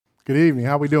Good evening.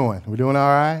 How we doing? We doing all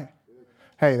right?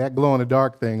 Hey, that glow in the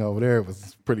dark thing over there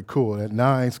was pretty cool. That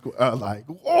like,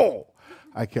 whoa!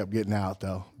 I kept getting out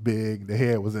though. Big. The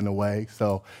head was in the way.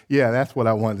 So yeah, that's what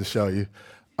I wanted to show you.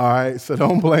 All right. So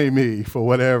don't blame me for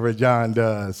whatever John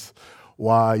does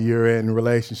while you're in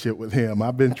relationship with him.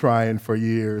 I've been trying for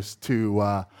years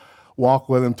to walk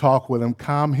with him, talk with him,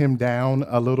 calm him down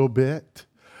a little bit,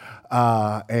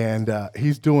 and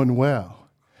he's doing well.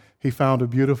 He found a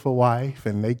beautiful wife,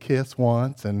 and they kissed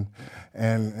once, and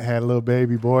had a little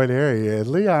baby boy. There he is.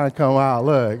 Leon come out.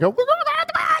 Look, go,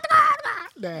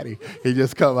 Daddy. He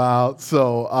just come out.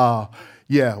 So,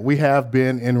 yeah, we have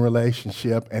been in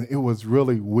relationship, and it was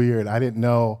really weird. I didn't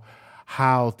know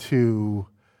how to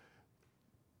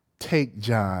take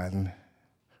John,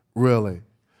 really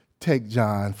take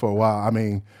John for a while. I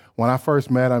mean, when I first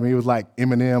met him, he was like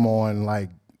Eminem on like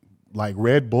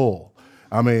Red Bull.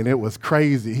 I mean, it was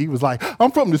crazy. He was like,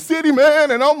 I'm from the city,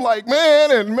 man, and I'm like,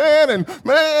 man, and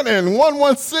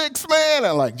 116, man.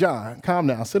 I'm like, John, calm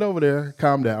down. Sit over there,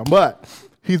 calm down. But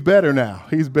he's better now.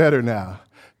 He's better now.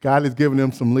 God has given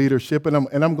him some leadership, and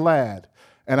I'm glad.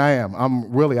 And I am.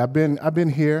 I've been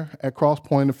here at Cross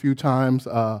Point a few times.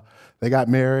 They got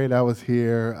married. I was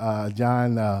here.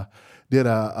 John did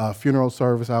a funeral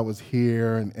service. I was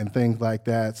here and things like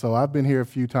that. So I've been here a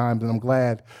few times, and I'm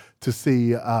glad to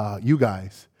see you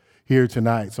guys here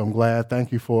tonight. So I'm glad.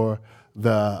 Thank you for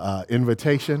the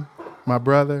invitation, my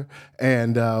brother.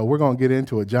 And we're going to get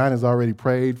into it. John has already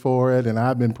prayed for it, and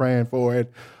I've been praying for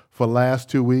it for the last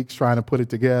 2 weeks, trying to put it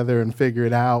together and figure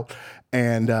it out.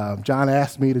 And John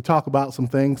asked me to talk about some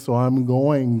things, so I'm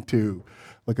going to.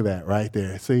 Look at that right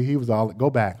there. See, he was all,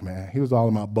 go back, man. He was all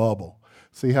in my bubble.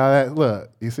 See how that, look,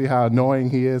 you see how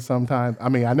annoying he is sometimes? I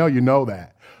mean, I know you know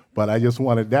that. But I just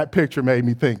wanted, that picture made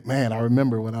me think, man, I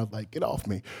remember when I was like, get off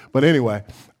me. But anyway,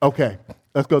 okay,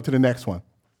 let's go to the next one,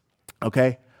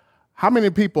 okay? How many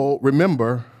people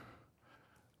remember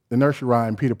the nursery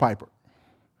rhyme Peter Piper?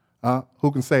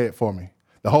 Who can say it for me?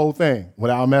 The whole thing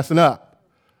without messing up.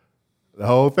 The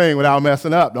whole thing without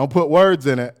messing up. Don't put words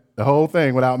in it. The whole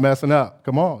thing without messing up.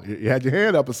 Come on, you had your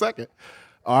hand up a second.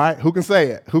 All right, who can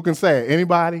say it? Who can say it?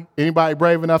 Anybody? Anybody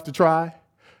brave enough to try?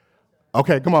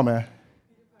 Okay, come on, man.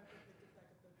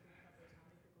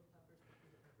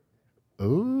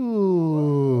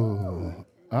 Ooh,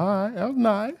 all right, that was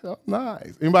nice, that was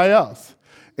nice. Anybody else?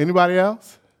 Anybody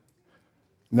else?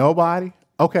 Nobody?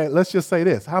 Okay, let's just say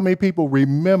this. How many people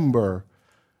remember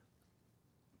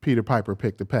Peter Piper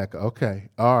picked a pecker? Okay,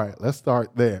 all right, let's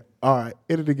start there. All right,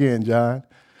 hit it again, John.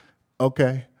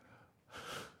 Okay,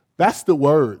 that's the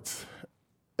words.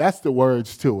 That's the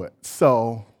words to it.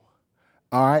 So,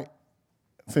 all right,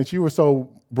 since you were so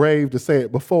brave to say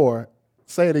it before,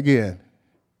 say it again.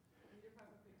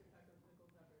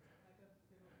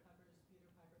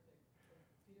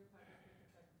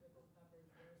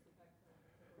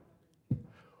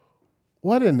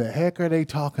 What in the heck are they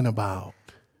talking about?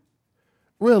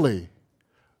 Really?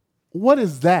 What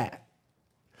is that?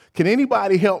 Can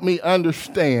anybody help me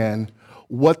understand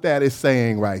what that is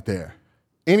saying right there?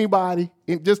 Anybody?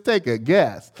 Just take a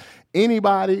guess.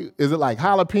 Anybody? Is it like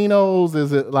jalapenos?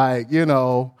 Is it like,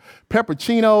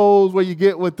 pepperoncinos where you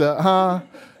get with the,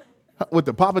 with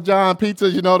the Papa John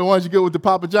pizzas, the ones you get with the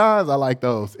Papa Johns? I like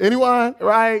those. Anyone,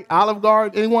 right? Olive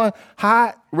Garden, anyone?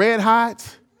 Hot, red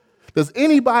hots? Does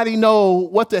anybody know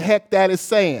what the heck that is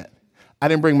saying? I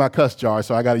didn't bring my cuss jar,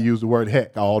 so I got to use the word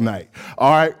heck all night.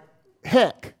 All right,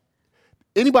 heck.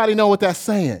 Anybody know what that's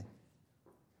saying?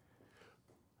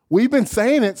 We've been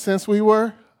saying it since we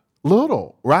were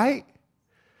little, right?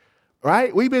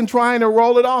 Right? We've been trying to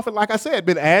roll it off, and like I said,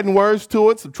 been adding words to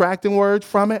it, subtracting words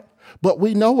from it, but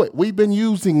we know it. We've been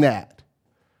using that.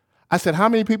 I said, how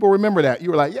many people remember that?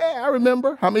 You were like, yeah, I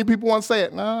remember. How many people want to say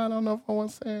it? No, I don't know if I want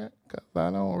to say it because I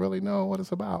don't really know what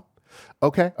it's about.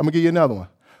 Okay, I'm going to give you another one.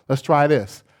 Let's try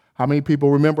this. How many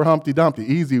people remember Humpty Dumpty?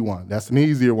 Easy one. That's an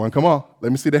easier one. Come on,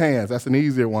 let me see the hands. That's an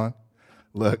easier one.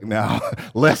 Look now,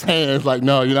 less hands. Like,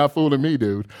 no, you're not fooling me,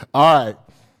 dude. All right.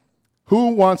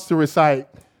 Who wants to recite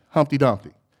Humpty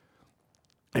Dumpty?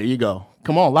 There you go.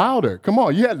 Come on, louder. Come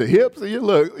on. You had the hips and you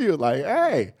were like,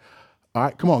 hey. All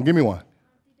right, come on, give me one.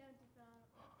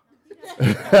 All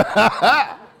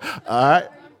right.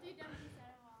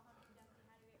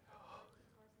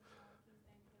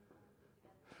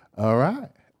 All right.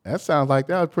 That sounds like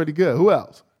that was pretty good. Who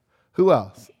else? Who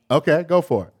else? Okay, go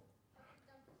for it.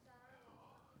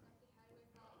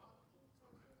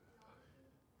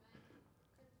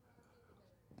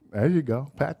 There you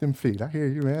go. Pat them feet. I hear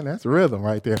you, man. That's rhythm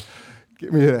right there.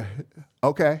 Give me that.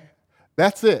 Okay.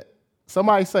 That's it.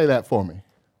 Somebody say that for me.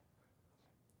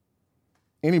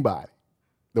 Anybody.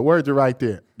 The words are right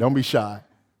there. Don't be shy.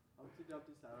 Humpty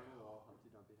Dumpty sat on the wall. Humpty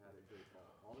Dumpty had a great fall.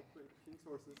 All the king's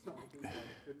horses jumped in,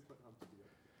 couldn't put Humpty together.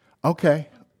 Okay.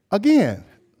 Again,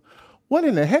 what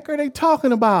in the heck are they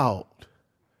talking about?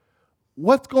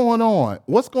 What's going on?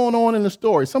 What's going on in the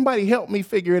story? Somebody help me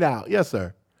figure it out. Yes,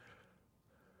 sir.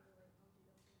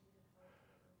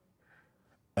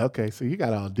 Okay, so you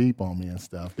got all deep on me and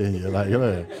stuff, didn't you? Like,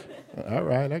 look, all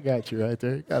right, I got you right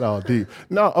there. You got all deep.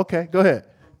 No, okay, go ahead.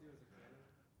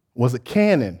 Was it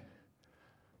canon?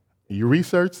 You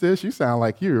researched this? You sound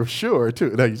like you're sure, too.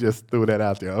 No, you just threw that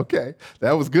out there. Okay,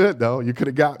 that was good, though. You could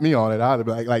have got me on it. I'd have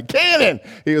been like canon.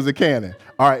 He was a canon.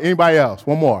 All right, anybody else?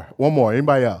 One more.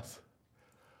 Anybody else?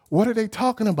 What are they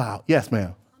talking about? Yes,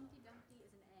 ma'am. Humpty Dumpty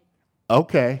is an egg.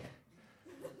 Okay.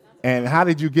 And how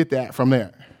did you get that from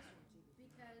there? Because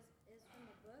it's from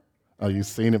a book. Oh, you've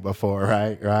seen it before,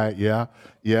 right? Yeah.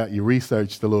 You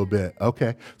researched a little bit.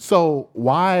 Okay. So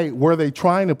why were they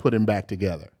trying to put him back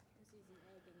together?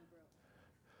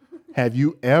 Have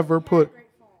you ever put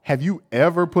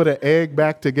an egg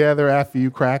back together after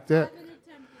you cracked it?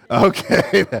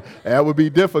 Okay, that would be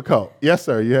difficult. Yes,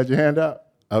 sir. You had your hand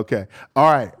up? Okay.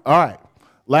 All right.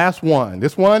 Last one.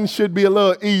 This one should be a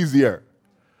little easier.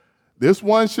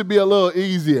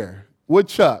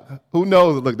 Woodchuck. Who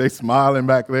knows? Look, they smiling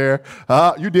back there.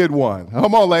 You did one.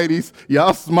 Come on, ladies.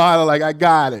 Y'all smiling like I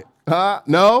got it.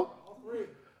 No?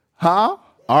 All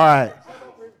right.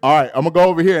 I'm going to go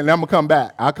over here and then I'm going to come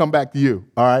back. I'll come back to you.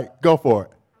 All right? Go for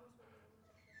it.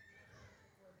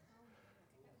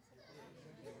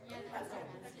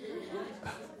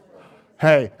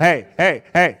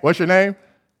 Hey. What's your name?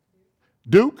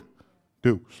 Duke?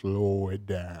 Duke, slow it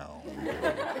down.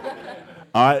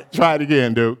 All right, try it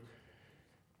again, Duke.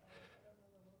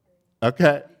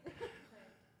 Okay.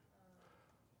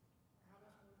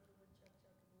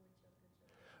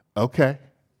 Okay.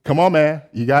 Come on, man.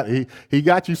 He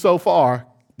got you so far.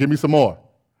 Give me some more. Okay.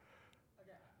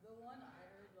 The one I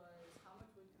heard was how much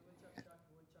wood could woodchuck chuck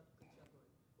if woodchuck could chuck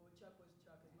wood? Woodchuck was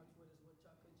chuck as much wood as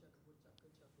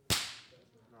woodchuck could chuck if woodchuck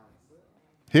could chuck wood.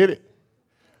 Hit it.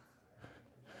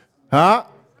 Huh?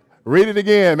 Read it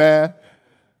again, man.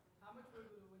 How much wood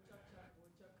would a woodchuck chuck if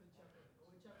woodchuck could chuck it? A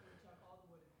woodchuck would chuck all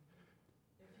the wood if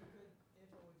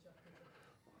a woodchuck could chuck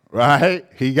it. Right?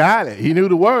 He got it. He knew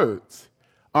the words.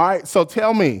 All right, so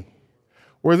tell me,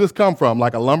 where does this come from?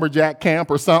 Like a lumberjack camp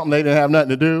or something? They didn't have nothing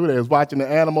to do. They was watching the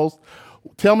animals.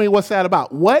 Tell me what's that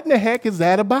about. What in the heck is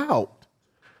that about?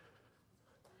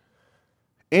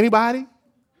 Anybody?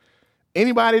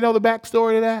 Anybody know the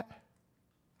backstory to that?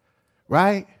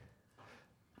 Right?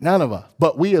 None of us.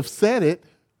 But we have said it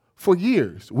for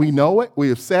years. We know it. We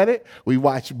have said it. We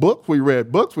watched books. We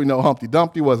read books. We know Humpty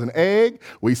Dumpty was an egg.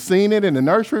 We've seen it in the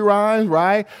nursery rhymes,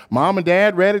 right? Mom and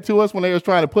Dad read it to us when they was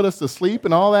trying to put us to sleep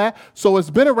and all that. So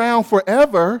it's been around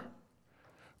forever,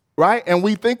 right? And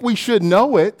we think we should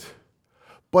know it.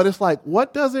 But it's like,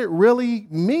 what does it really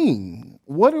mean?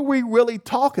 What are we really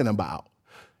talking about?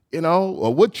 You know, a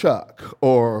woodchuck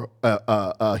or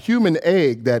a human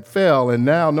egg that fell and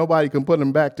now nobody can put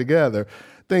them back together.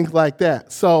 Things like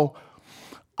that. So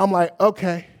I'm like,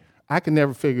 okay, I can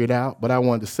never figure it out, but I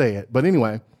wanted to say it. But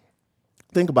anyway,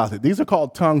 think about it. These are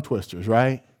called tongue twisters,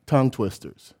 right? Tongue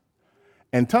twisters.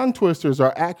 And tongue twisters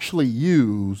are actually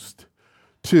used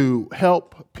to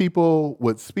help people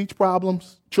with speech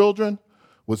problems, children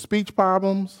with speech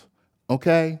problems,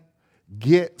 okay,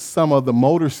 get some of the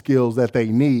motor skills that they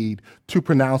need to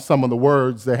pronounce some of the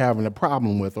words they're having a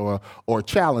problem with or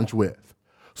challenge with.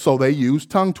 So they use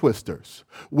tongue twisters.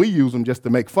 We use them just to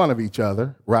make fun of each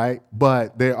other, right?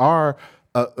 But there are,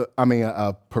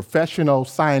 a professional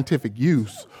scientific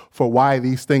use for why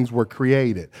these things were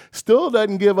created. Still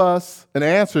doesn't give us an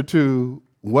answer to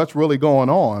what's really going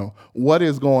on, what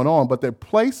is going on, but they're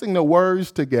placing the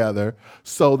words together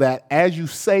so that as you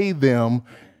say them,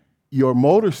 your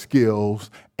motor skills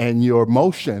and your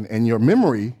motion and your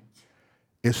memory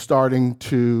is starting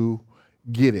to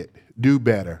get it. Do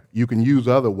better. You can use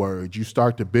other words. You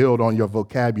start to build on your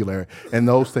vocabulary and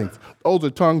those things. Those are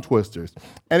tongue twisters.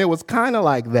 And it was kind of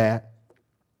like that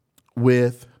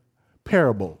with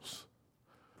parables.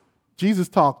 Jesus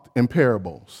talked in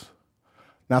parables.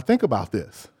 Now think about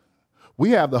this.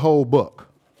 We have the whole book.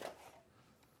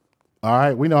 All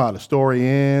right, we know how the story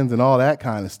ends and all that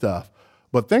kind of stuff.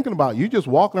 But thinking about you just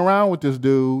walking around with this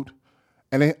dude,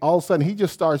 and then all of a sudden he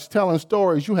just starts telling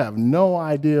stories. You have no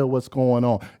idea what's going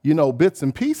on. You know bits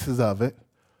and pieces of it,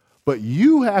 but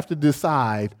you have to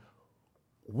decide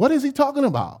what is he talking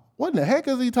about? What in the heck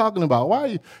is he talking about? Why are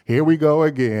you? Here we go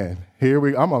again. I'm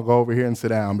going to go over here and sit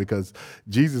down because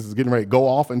Jesus is getting ready to go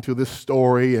off into this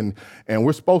story, and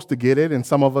we're supposed to get it, and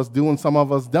some of us do and some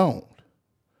of us don't.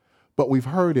 But we've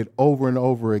heard it over and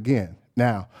over again.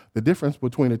 Now, the difference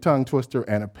between a tongue twister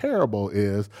and a parable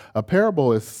is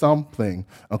something,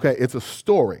 okay? It's a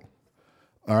story,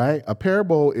 all right? A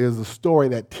parable is a story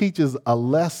that teaches a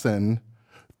lesson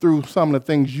through some of the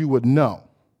things you would know,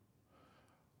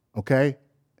 okay?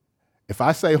 If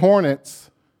I say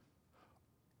hornets,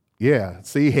 yeah,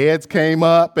 see, heads came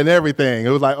up and everything. It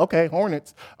was like, okay,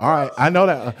 hornets. All right, I know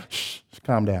that. Shh,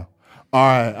 calm down. All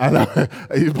right, I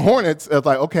know. Hornets, it's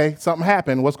like, okay, something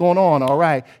happened. What's going on? All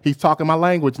right, he's talking my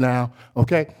language now.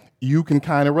 Okay, you can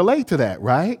kind of relate to that,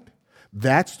 right?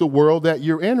 That's the world that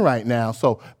you're in right now.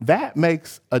 So that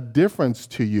makes a difference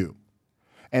to you.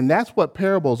 And that's what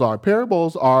parables are.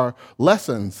 Parables are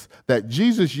lessons that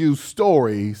Jesus used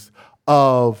stories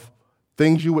of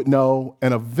things you would know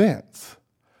and events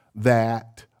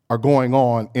that are going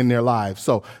on in their lives.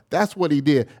 So that's what he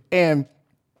did. And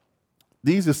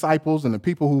these disciples and the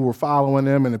people who were following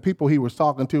them and the people he was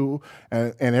talking to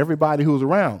and everybody who was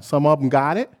around, some of them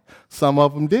got it, some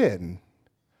of them didn't.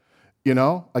 You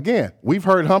know, again, we've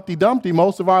heard Humpty Dumpty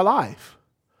most of our life,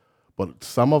 but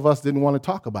some of us didn't want to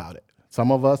talk about it.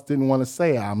 Some of us didn't want to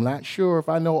say, I'm not sure if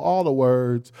I know all the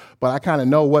words, but I kind of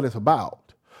know what it's about.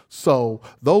 So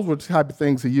those were the type of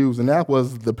things he used, and that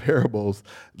was the parables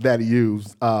that he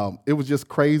used. It was just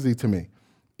crazy to me,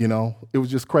 you know. It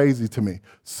was just crazy to me.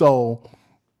 So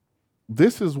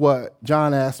this is what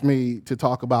John asked me to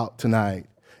talk about tonight,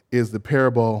 is the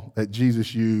parable that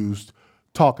Jesus used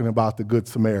talking about the Good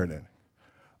Samaritan,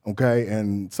 okay?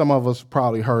 And some of us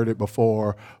probably heard it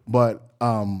before, but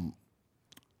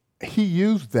he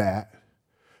used that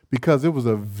because it was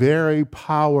a very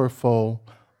powerful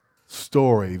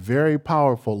story, very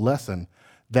powerful lesson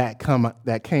that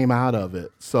came out of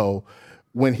it. So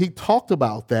when he talked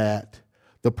about that,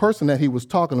 the person that he was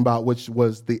talking about, which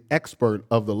was the expert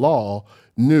of the law,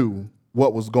 knew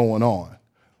what was going on,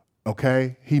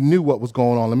 okay? He knew what was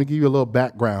going on. Let me give you a little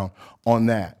background on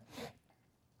that.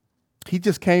 He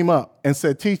just came up and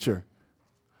said, "Teacher,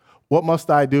 what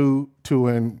must I do to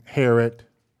inherit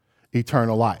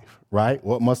eternal life," right?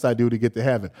 What must I do to get to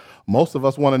heaven? Most of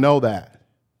us want to know that.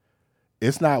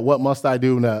 It's not what must I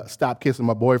do to stop kissing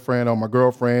my boyfriend or my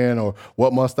girlfriend, or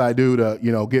what must I do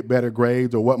to, get better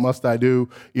grades, or what must I do,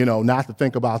 not to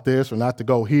think about this or not to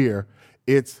go here.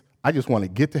 It's, I just want to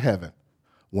get to heaven.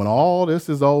 When all this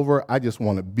is over, I just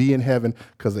want to be in heaven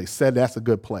because they said that's a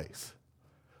good place.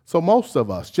 So most of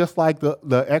us, just like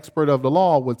the expert of the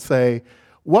law would say,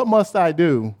 what must I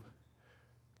do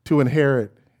to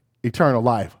inherit eternal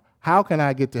life? How can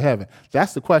I get to heaven?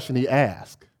 That's the question he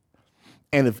asked.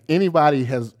 And if anybody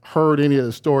has heard any of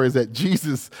the stories that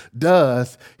Jesus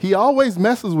does, he always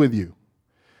messes with you.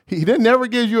 He never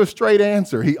gives you a straight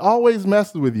answer. He always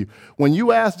messes with you. When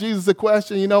you ask Jesus a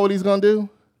question, you know what he's going to do?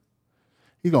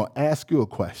 He's going to ask you a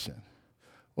question.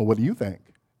 Well, what do you think?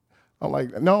 I'm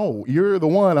like, no, you're the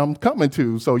one I'm coming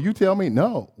to, so you tell me,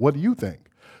 no, what do you think?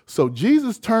 So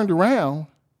Jesus turned around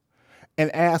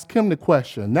and asked him the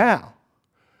question. Now,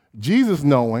 Jesus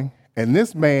knowing, and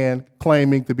this man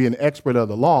claiming to be an expert of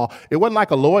the law, it wasn't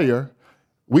like a lawyer.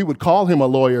 We would call him a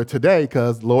lawyer today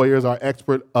because lawyers are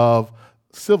expert of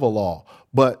civil law.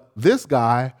 But this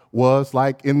guy was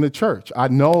like in the church. I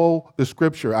know the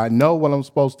scripture. I know what I'm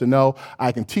supposed to know.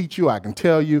 I can teach you. I can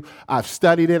tell you. I've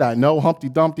studied it. I know Humpty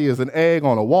Dumpty is an egg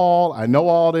on a wall. I know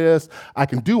all this. I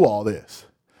can do all this.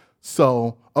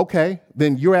 So, okay,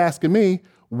 then you're asking me,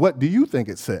 what do you think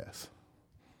it says?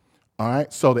 All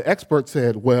right, so the expert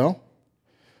said, well,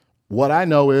 what I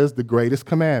know is the greatest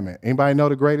commandment. Anybody know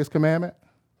the greatest commandment?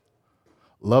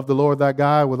 Love the Lord thy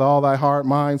God with all thy heart,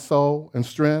 mind, soul, and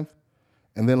strength,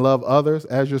 and then love others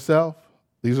as yourself.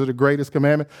 These are the greatest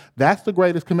commandments. That's the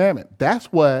greatest commandment. That's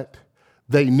what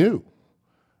they knew.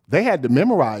 They had to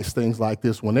memorize things like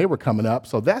this when they were coming up,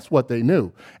 so that's what they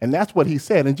knew. And that's what he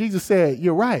said. And Jesus said,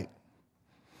 you're right.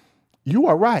 You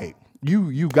are right.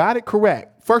 You got it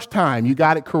correct. First time you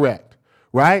got it correct,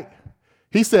 right?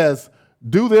 He says,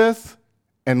 do this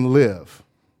and live,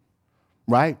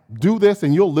 right? Do this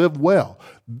and you'll live well.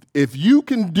 If you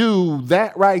can do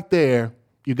that right there,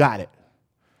 you got it,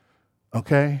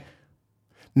 okay?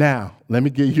 Now, let me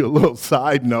give you a little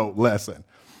side note lesson.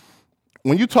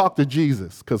 When you talk to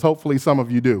Jesus, because hopefully some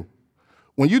of you do,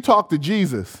 when you talk to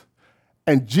Jesus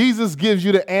and Jesus gives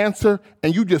you the answer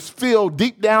and you just feel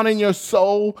deep down in your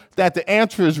soul that the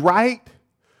answer is right,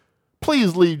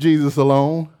 please leave Jesus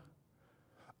alone,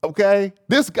 okay?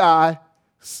 This guy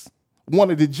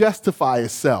wanted to justify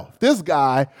itself. This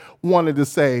guy wanted to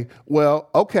say, well,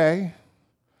 okay,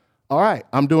 all right,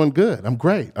 I'm doing good. I'm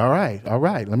great. All right.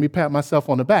 Let me pat myself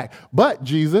on the back. But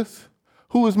Jesus,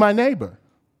 who is my neighbor?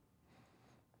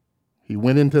 He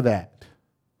went into that.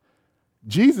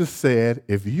 Jesus said,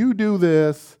 if you do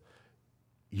this,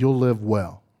 you'll live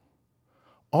well.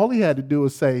 All he had to do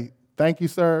was say, thank you,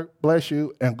 sir, bless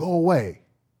you, and go away.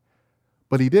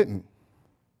 But he didn't.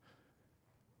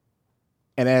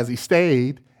 And as he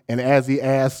stayed, and as he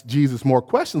asked Jesus more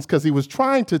questions, because he was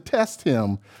trying to test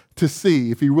him to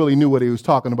see if he really knew what he was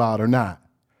talking about or not.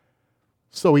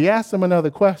 So he asked him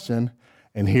another question,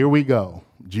 and here we go.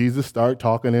 Jesus started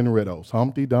talking in riddles.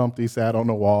 Humpty Dumpty sat on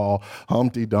the wall,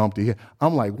 Humpty Dumpty.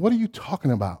 I'm like, what are you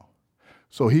talking about?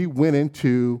 So he went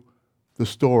into the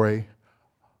story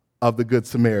of the Good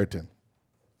Samaritan.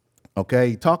 Okay,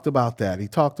 he talked about that. He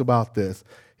talked about this.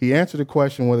 He answered a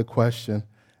question with a question,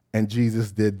 and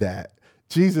Jesus did that.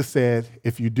 Jesus said,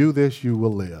 if you do this, you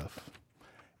will live.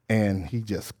 And he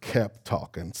just kept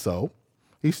talking. So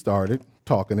he started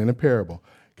talking in a parable.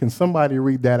 Can somebody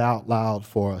read that out loud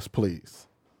for us, please?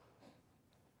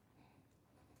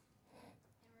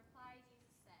 In reply,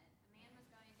 Jesus said, a man was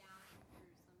going down from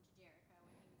Jerusalem to Jericho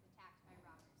when he was attacked by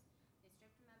robbers. They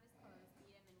stripped him of his clothes,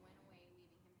 beat him, and went away,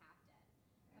 leaving him half dead.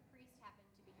 A priest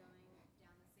happened to be going down the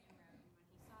same road, and when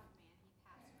he saw the man, he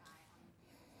passed by on the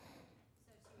other side.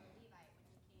 So too a Levite,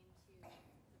 when he came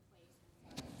to the place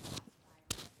when the other passed by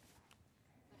on the other side.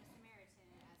 But a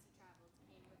Samaritan, as he traveled,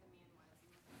 came where the man was, and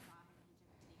when he saw him, he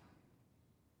took pity on him.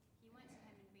 He went to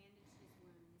him and bandaged his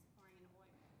wounds,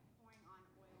 pouring on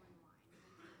oil and wine.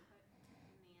 Then he put the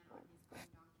man on his own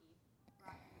donkey,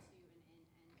 brought him to an inn,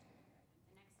 and took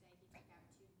care of him. The next day he took out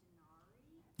 2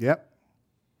 denarii Yep.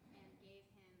 and gave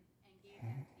them to the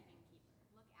innkeeper.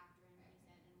 Look after him, he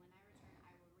said, and when I return, I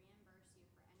will reimburse you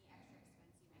for any extra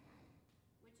expense you may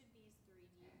have. Which of these 3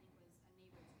 do you think was a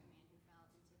neighbor to the man who fell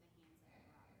into the hands of the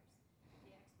robbers?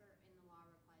 The expert in the law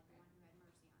replied, the one who had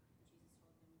mercy on him.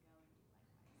 Jesus told him, go and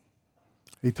do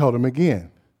likewise. He told him again,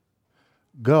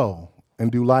 go and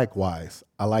do likewise.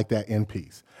 I like that end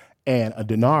piece. And a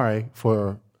denarii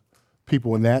for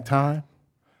people in that time,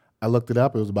 I looked it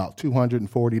up, it was about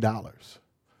 $240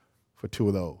 for 2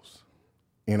 of those.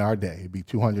 In our day, it'd be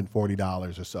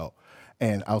 $240 or so.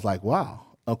 And I was like, wow,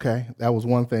 okay. That was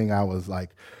one thing I was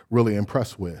like really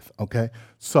impressed with, okay?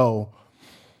 So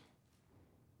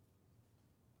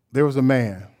there was a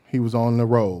man, he was on the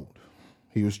road.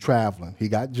 He was traveling. He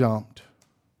got jumped.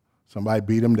 Somebody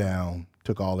beat him down,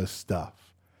 took all his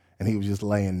stuff, and he was just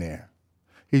laying there.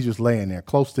 He's just laying there,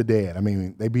 close to dead. I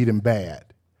mean, they beat him bad,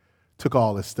 took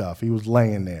all his stuff. He was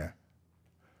laying there.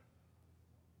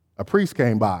 A priest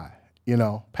came by,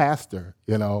 pastor,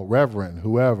 reverend,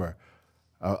 whoever,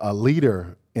 a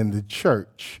leader in the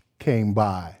church came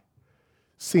by,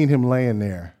 seen him laying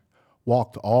there,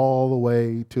 walked all the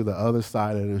way to the other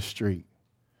side of the street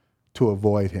to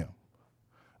avoid him.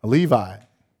 A Levite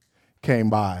came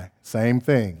by, same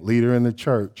thing, leader in the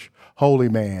church, holy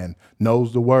man,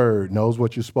 knows the word, knows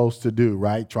what you're supposed to do,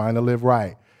 right? Trying to live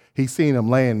right. He seen him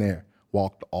laying there,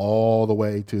 walked all the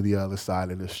way to the other side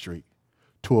of the street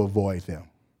to avoid him.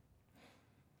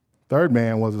 Third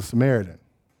man was a Samaritan,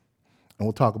 and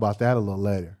we'll talk about that a little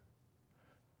later.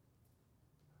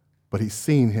 But he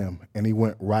seen him, and he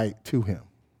went right to him,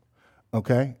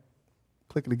 okay?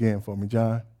 Click it again for me,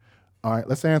 John. All right,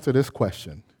 let's answer this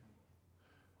question.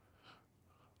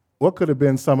 What could have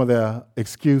been some of the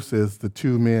excuses the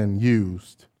 2 men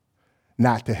used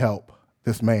not to help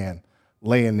this man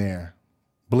laying there,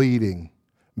 bleeding,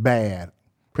 bad,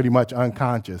 pretty much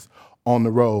unconscious, on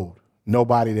the road,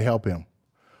 nobody to help him?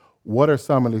 What are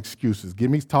some of the excuses?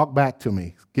 Talk back to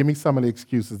me. Give me some of the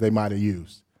excuses they might have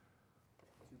used.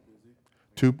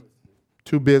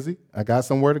 Too busy. I got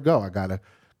somewhere to go.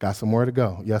 Got somewhere to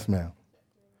go. Yes, ma'am.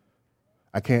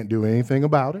 I can't do anything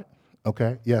about it.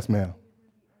 Okay. Yes, ma'am.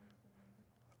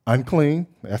 Unclean.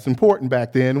 That's important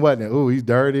back then, wasn't it? Ooh, he's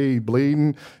dirty, he's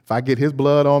bleeding. If I get his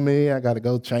blood on me, I got to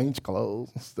go change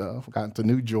clothes and stuff. Got the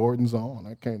new Jordans on.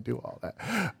 I can't do all that.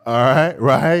 All right,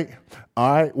 right?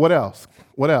 All right, what else?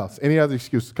 What else? Any other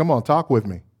excuses? Come on, talk with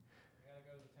me.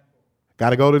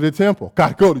 Got to go to the temple. Got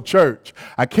to go to church.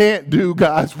 I can't do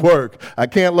God's work. I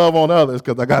can't love on others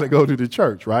because I got to go to the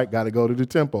church, right? Got to go to the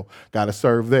temple. Got to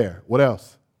serve there. What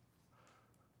else?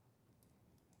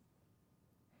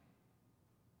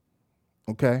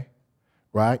 Okay,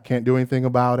 right? Can't do anything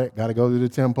about it. Got to go to the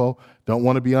temple. Don't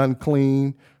want to be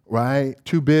unclean, right?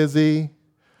 Too busy,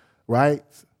 right?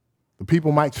 The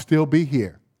people might still be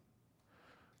here.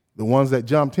 The ones that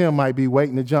jumped him might be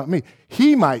waiting to jump me.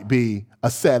 He might be a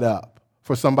setup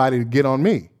for somebody to get on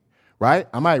me, right?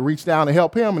 I might reach down to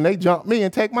help him and they jump me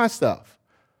and take my stuff.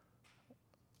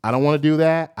 I don't want to do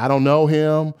that. I don't know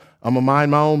him. I'm going to mind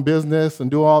my own business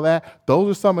and do all that.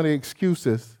 Those are some of the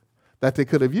excuses that they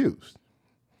could have used.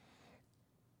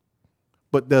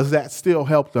 But does that still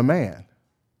help the man?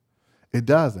 It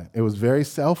doesn't. It was very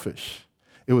selfish.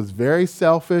 It was very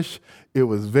selfish. It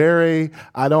was very,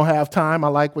 I don't have time. I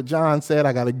like what John said.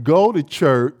 I got to go to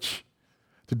church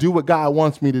to do what God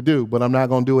wants me to do, but I'm not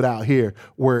going to do it out here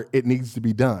where it needs to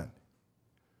be done.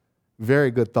 Very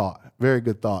good thought. Very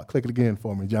good thought. Click it again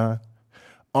for me, John.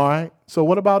 All right. So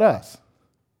what about us?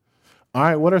 All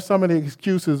right. What are some of the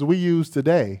excuses we use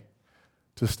today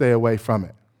to stay away from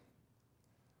it?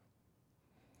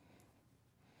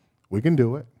 We can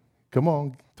do it. Come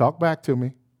on. Talk back to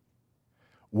me.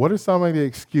 What are some of the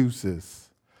excuses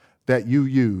that you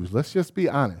use? Let's just be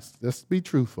honest. Let's be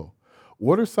truthful.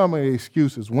 What are some of the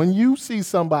excuses when you see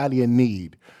somebody in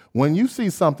need, when you see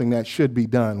something that should be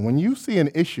done, when you see an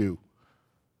issue,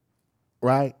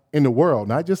 right, in the world,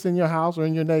 not just in your house or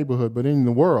in your neighborhood, but in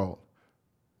the world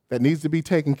that needs to be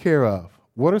taken care of?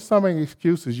 What are some of the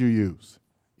excuses you use?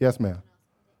 Yes, ma'am.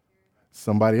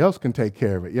 Somebody else can take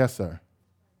care of it. Yes, sir.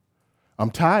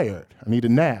 I'm tired. I need a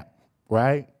nap,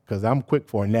 right? Because I'm quick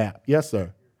for a nap. Yes,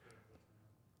 sir.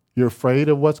 You're afraid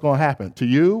of what's going to happen to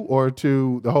you or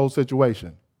to the whole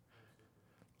situation?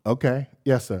 Okay.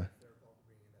 Yes, sir.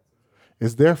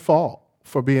 It's their fault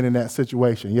for being in that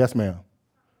situation. Yes, ma'am.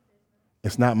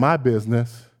 It's not my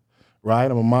business, right?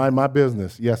 I'm going to mind my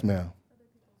business. Yes, ma'am.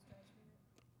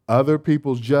 Other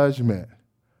people's judgment.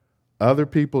 Other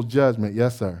people's judgment.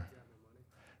 Yes, sir.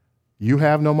 You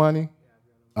have no money?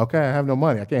 Okay, I have no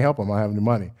money. I can't help them. I have no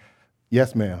money.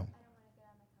 Yes, ma'am.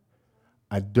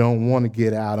 I don't want to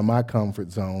get out of my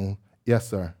comfort zone. Yes,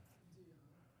 sir.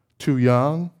 Too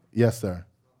young? Yes, sir.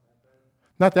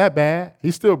 Not that bad.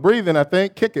 He's still breathing, I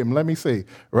think. Kick him. Let me see.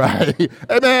 Right.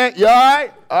 Hey, man, you all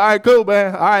right? All right, cool,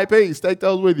 man. All right, peace. Take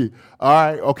those with you. All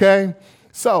right, okay?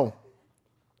 So,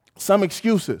 some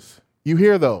excuses. You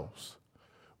hear those.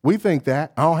 We think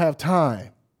that. I don't have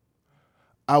time.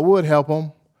 I would help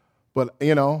them, but,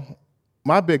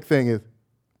 my big thing is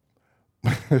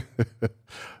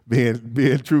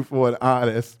being truthful and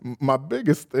honest. My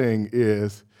biggest thing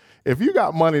is if you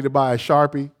got money to buy a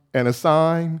Sharpie and a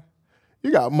sign,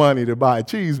 you got money to buy a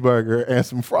cheeseburger and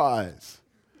some fries.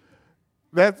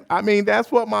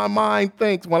 That's what my mind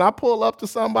thinks. When I pull up to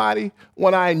somebody,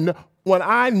 when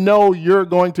I know you're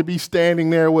going to be standing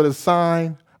there with a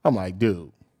sign, I'm like,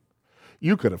 dude,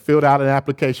 you could have filled out an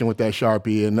application with that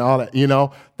Sharpie and all that,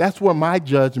 That's where my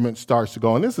judgment starts to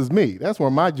go. And this is me. That's where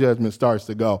my judgment starts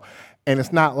to go. And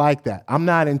it's not like that. I'm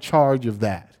not in charge of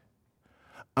that.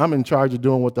 I'm in charge of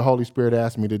doing what the Holy Spirit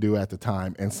asked me to do at the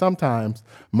time. And sometimes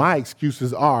my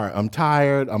excuses are, I'm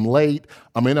tired, I'm late,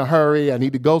 I'm in a hurry, I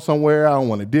need to go somewhere, I don't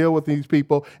want to deal with these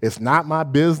people, it's not my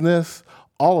business.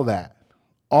 All of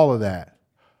that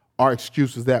are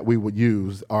excuses that we would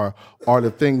use, are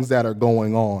the things that are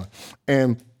going on.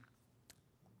 And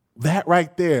that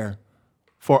right there,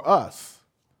 for us,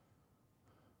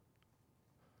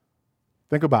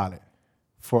 think about it,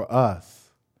 for us,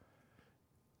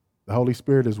 the Holy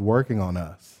Spirit is working on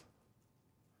us.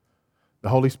 The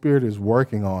Holy Spirit is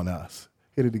working on us.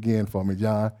 Hit it again for me,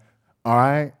 John. All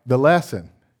right, the lesson.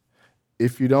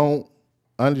 If you don't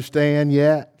understand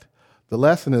yet, the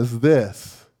lesson is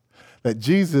this, that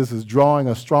Jesus is drawing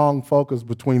a strong focus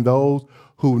between those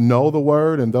who know the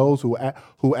word and those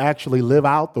who actually live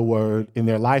out the word in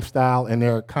their lifestyle and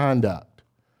their conduct.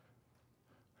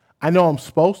 I know I'm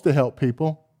supposed to help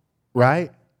people,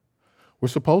 right? We're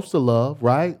supposed to love,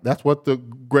 right? That's what the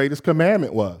greatest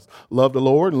commandment was. Love the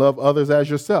Lord and love others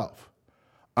as yourself.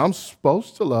 I'm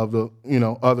supposed to love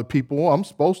other people. I'm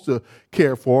supposed to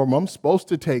care for them. I'm supposed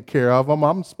to take care of them.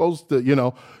 I'm supposed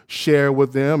to, share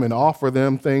with them and offer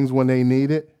them things when they need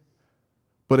it.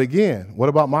 But again, what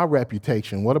about my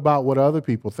reputation? What about what other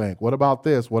people think? What about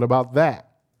this? What about that?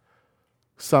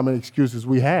 Some of the excuses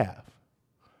we have.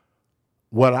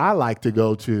 What I like to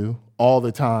go to all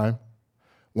the time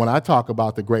when I talk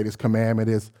about the greatest commandment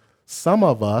is some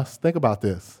of us, think about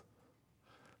this,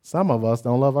 some of us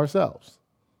don't love ourselves.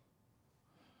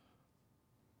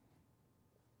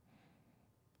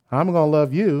 How am I going to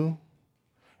love you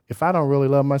if I don't really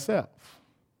love myself?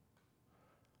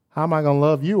 How am I going to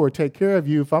love you or take care of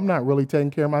you if I'm not really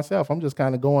taking care of myself? I'm just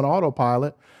kind of going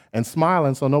autopilot and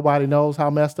smiling so nobody knows how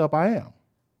messed up I am.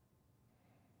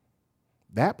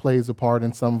 That plays a part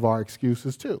in some of our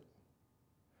excuses too.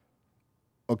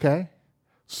 Okay?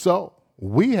 So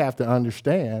we have to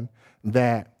understand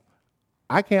that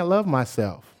I can't love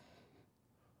myself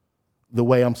the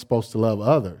way I'm supposed to love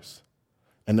others.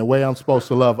 And the way I'm supposed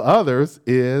to love others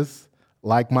is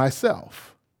like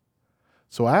myself.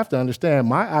 So I have to understand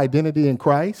my identity in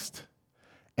Christ,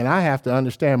 and I have to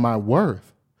understand my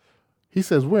worth. He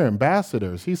says we're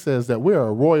ambassadors. He says that we're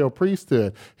a royal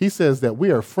priesthood. He says that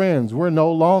we are friends. We're no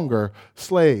longer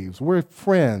slaves. We're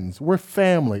friends. We're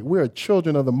family. We're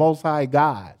children of the Most High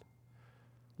God.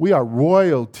 We are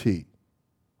royalty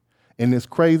in this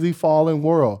crazy fallen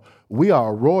world. We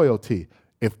are royalty.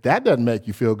 If that doesn't make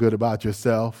you feel good about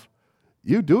yourself,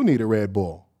 you do need a Red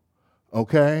Bull,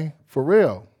 okay? For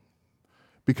real.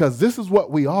 Because this is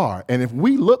what we are. And if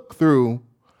we look through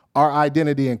our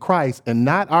identity in Christ and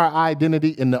not our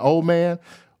identity in the old man,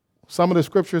 some of the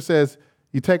scripture says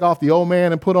you take off the old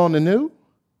man and put on the new,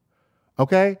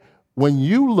 okay? When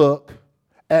you look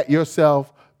at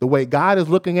yourself the way God is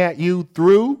looking at you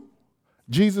through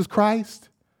Jesus Christ,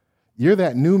 you're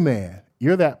that new man.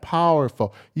 You're that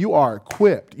powerful. You are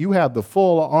equipped. You have the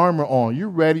full armor on. You're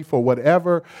ready for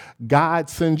whatever God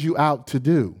sends you out to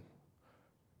do.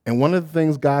 And one of the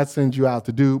things God sends you out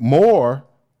to do more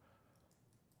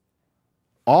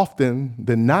often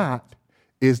than not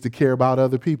is to care about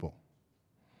other people.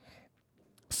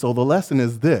 So the lesson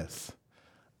is this.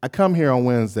 I come here on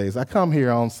Wednesdays. I come here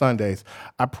on Sundays.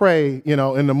 I pray,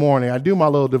 in the morning. I do my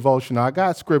little devotion. I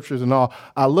got scriptures and all.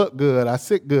 I look good. I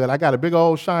sit good. I got a big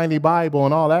old shiny Bible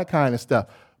and all that kind of stuff.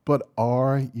 But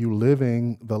are you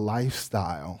living the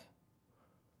lifestyle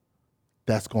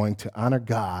that's going to honor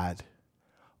God,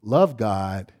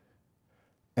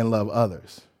 and love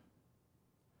others?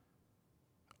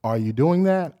 Are you doing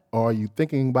that, or are you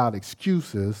thinking about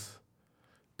excuses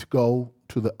to go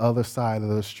to the other side of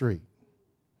the street?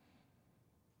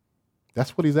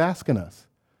 That's what he's asking us.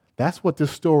 That's what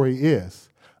this story is,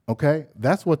 okay?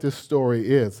 That's what this story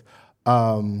is.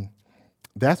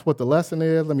 That's what the lesson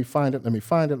is. Let me find it. All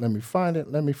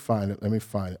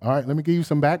right, let me give you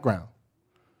some background,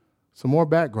 some more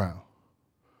background.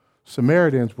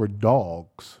 Samaritans were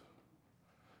dogs.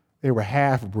 They were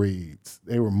half-breeds.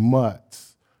 They were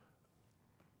mutts.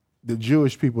 The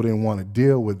Jewish people didn't want to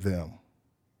deal with them.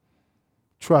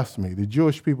 Trust me, the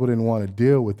Jewish people didn't want to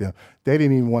deal with them. They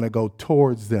didn't even want to go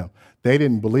towards them. They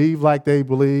didn't believe like they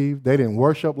believed. They didn't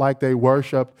worship like they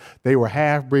worshiped. They were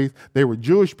half-breeds. They were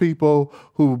Jewish people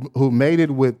who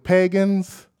mated with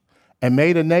pagans and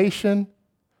made a nation.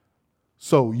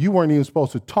 So you weren't even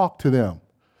supposed to talk to them.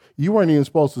 You weren't even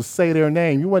supposed to say their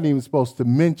name. You weren't even supposed to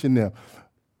mention them.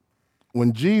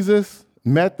 When Jesus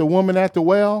met the woman at the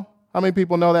well, how many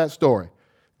people know that story?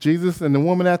 Jesus and the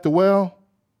woman at the well.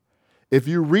 If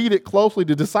you read it closely,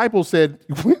 the disciples said,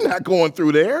 we're not going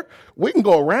through there. We can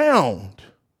go around.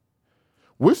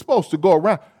 We're supposed to go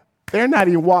around. They're not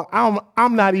even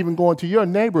I'm not even going to your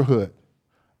neighborhood.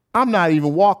 I'm not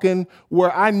even walking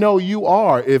where I know you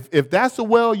are. If that's the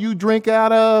well you drink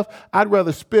out of, I'd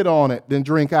rather spit on it than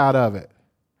drink out of it.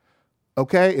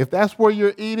 Okay? If that's where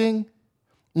you're eating,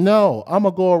 no, I'm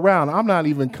going to go around. I'm not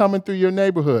even coming through your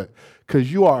neighborhood because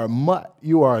you are a mutt.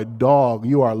 You are a dog.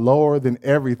 You are lower than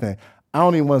everything. I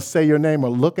don't even want to say your name or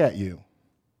look at you.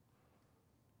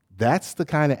 That's the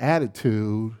kind of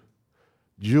attitude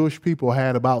Jewish people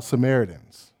had about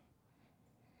Samaritans.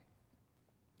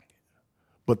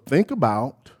 But think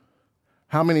about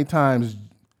how many times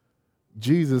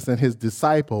Jesus and his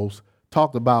disciples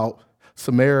talked about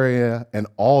Samaria and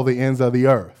all the ends of the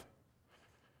earth.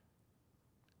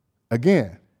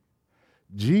 Again,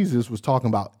 Jesus was talking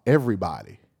about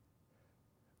everybody.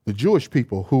 The Jewish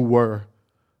people who were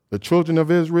the children of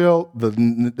Israel,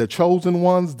 the chosen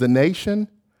ones, the nation,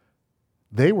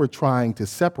 they were trying to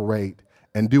separate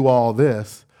and do all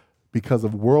this because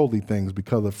of worldly things,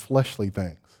 because of fleshly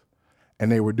things.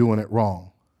 And they were doing it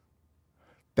wrong.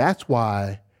 That's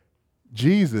why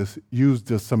Jesus used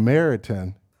the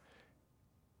Samaritan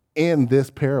in this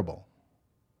parable.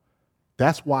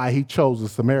 That's why he chose a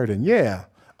Samaritan. Yeah,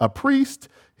 a priest,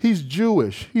 he's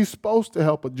Jewish. He's supposed to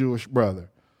help a Jewish brother.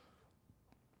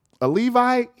 A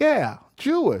Levite, yeah,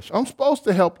 Jewish. I'm supposed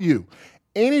to help you.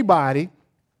 Anybody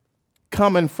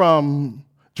coming from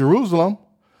Jerusalem,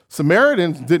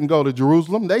 Samaritans didn't go to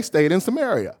Jerusalem. They stayed in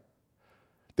Samaria.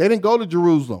 They didn't go to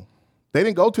Jerusalem. They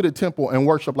didn't go to the temple and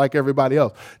worship like everybody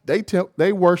else.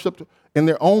 They worshiped in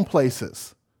their own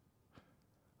places.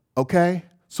 Okay?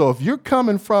 So if you're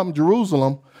coming from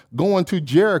Jerusalem, going to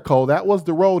Jericho, that was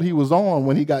the road he was on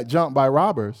when he got jumped by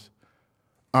robbers.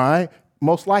 All right?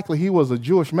 Most likely he was a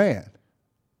Jewish man.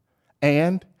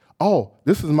 And,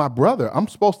 this is my brother. I'm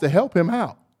supposed to help him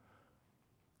out.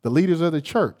 The leaders of the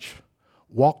church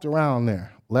walked around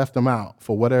there, left him out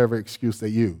for whatever excuse they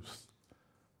used.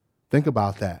 Think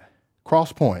about that.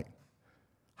 Cross point,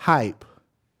 hype,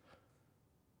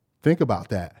 Think about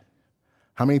that.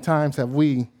 How many times have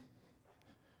we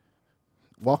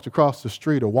walked across the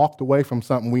street or walked away from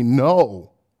something we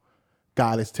know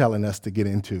God is telling us to get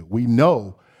into? We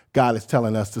know God is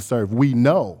telling us to serve. We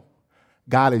know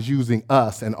God is using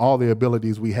us and all the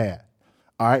abilities we had.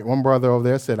 All right, one brother over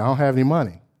there said, I don't have any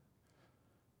money.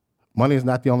 Money is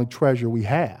not the only treasure we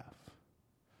have.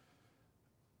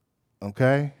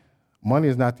 Okay? Money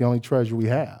is not the only treasure we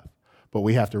have, but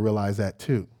we have to realize that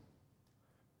too.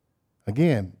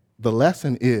 Again, the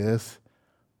lesson is,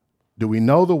 do we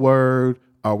know the word?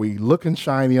 Are we looking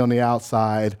shiny on the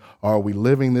outside? Or are we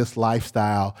living this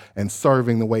lifestyle and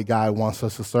serving the way God wants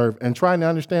us to serve and trying to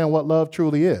understand what love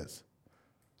truly is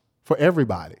for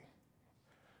everybody?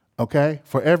 Okay?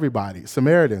 For everybody.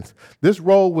 Samaritans. This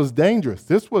road was dangerous.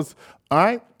 This was, all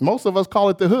right, most of us call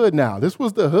it the hood now. This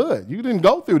was the hood. You didn't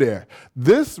go through there.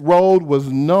 This road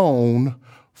was known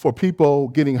for people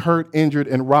getting hurt, injured,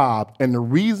 and robbed. And the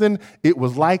reason it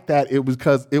was like that, it was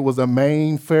because it was a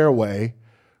main fairway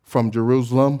from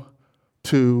Jerusalem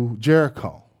to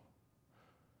Jericho.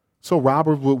 So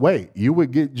robbers would wait. You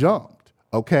would get jumped,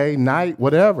 okay, night,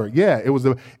 whatever. Yeah, it was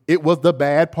the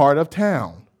bad part of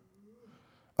town,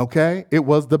 okay? It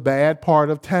was the bad part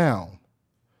of town.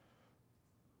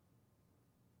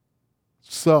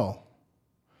 So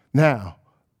now,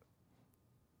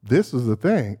 this is the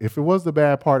thing. If it was the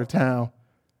bad part of town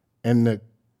and the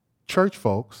church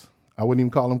folks, I wouldn't even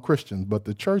call them Christians, but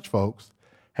the church folks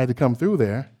had to come through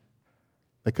there,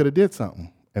 they could have did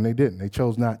something, and they didn't. They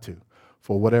chose not to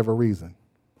for whatever reason,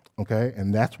 okay?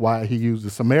 And that's why he used the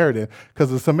Samaritan,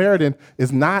 because the Samaritan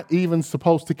is not even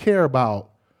supposed to care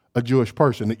about a Jewish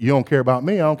person. You don't care about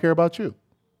me, I don't care about you,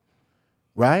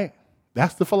 right?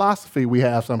 That's the philosophy we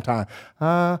have sometimes.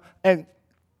 And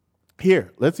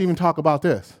here, let's even talk about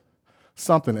this.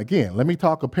 Something, again, let me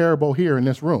talk a parable here in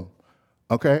this room,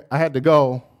 okay? I had to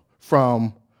go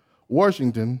from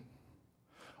Washington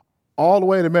all the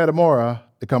way to Metamora,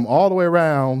 to come all the way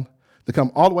around, to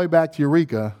come all the way back to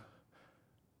Eureka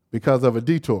because of a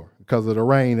detour, because of the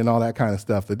rain and all that kind of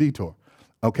stuff, the detour,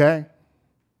 okay?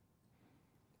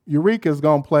 Eureka's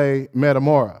going to play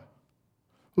Metamora.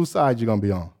 Whose side you going to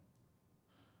be on?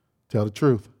 Tell the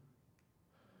truth.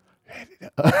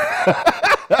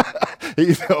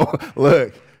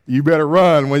 Look, you better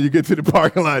run when you get to the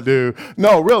parking lot, dude.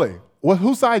 No, really.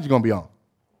 Whose side you going to be on?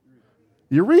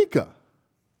 Eureka.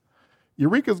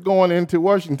 Eureka's going into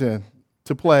Washington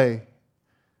to play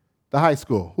the high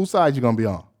school. Whose side you going to be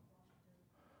on?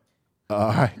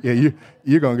 Yeah,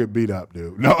 you're going to get beat up,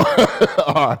 dude. No.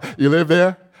 All right. You live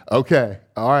there? Okay.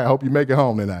 All right. I hope you make it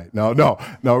home tonight. No,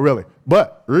 really.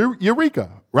 But Eureka,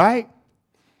 right?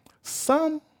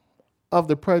 Some of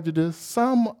the prejudice,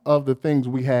 some of the things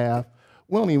we have,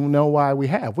 we don't even know why we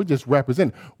have. We're just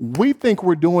representing. We think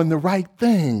we're doing the right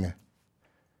thing.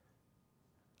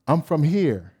 I'm from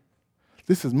here.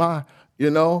 This is my,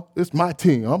 this is my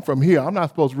team. I'm from here. I'm not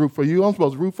supposed to root for you. I'm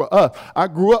supposed to root for us. I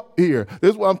grew up here.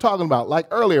 This is what I'm talking about. Like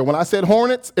earlier when I said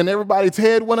Hornets and everybody's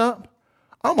head went up,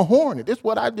 I'm a Hornet. This is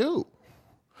what I do.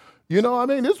 You know what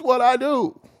I mean? This is what I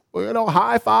do.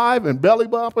 High five and belly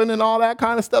bumping and all that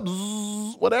kind of stuff,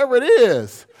 zzz, whatever it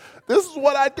is. This is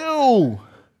what I do,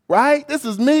 right? This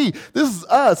is me. This is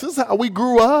us. This is how we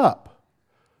grew up.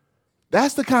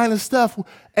 That's the kind of stuff,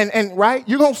 and right,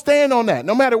 you're going to stand on that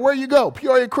no matter where you go.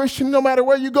 Peoria Christian, no matter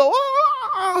where you go,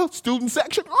 student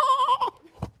section,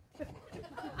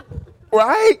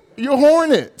 right? You're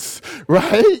Hornets,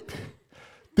 right?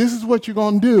 This is what you're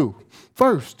going to do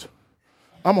first.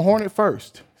 I'm a Hornet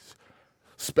first.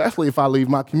 Especially if I leave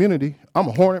my community, I'm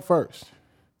a Hornet first.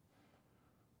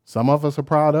 Some of us are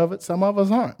proud of it, some of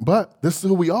us aren't, but this is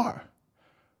who we are.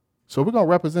 So we're going to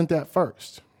represent that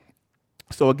first.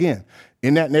 So again,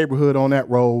 in that neighborhood on that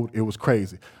road, it was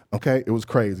crazy, okay? It was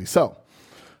crazy. So,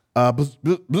 all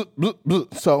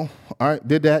right,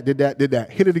 did that.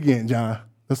 Hit it again, John.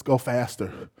 Let's go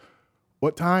faster.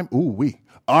 What time? All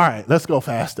right, let's go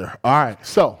faster. All right,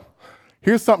 so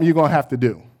here's something you're going to have to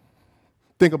do.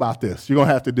 Think about this. You're going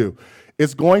to have to do.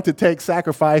 It's going to take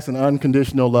sacrifice and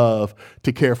unconditional love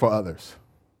to care for others.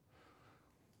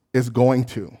 It's going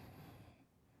to.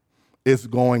 It's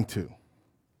going to.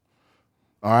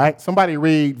 All right? Somebody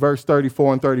read verse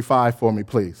 34 and 35 for me,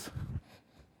 please.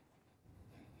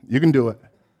 You can do it.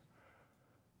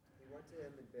 He went to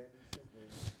him and bandaged his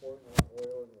wounds, pouring on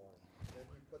oil and wine. Then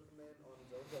he put the man on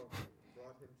his own donkey and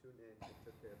brought him to an inn and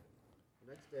took care of him. The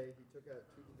next day he took out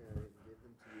 2 denarii and gave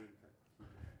them to you to keep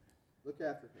him. Look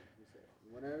after him, he said.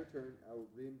 And when I return, I will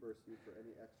reimburse you for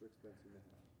any extra expense you may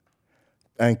have.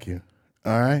 Thank you.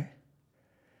 All right?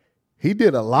 He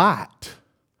did a lot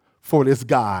for this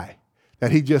guy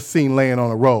that he just seen laying on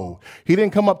the road. He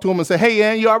didn't come up to him and say, hey,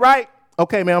 Ann, you all right?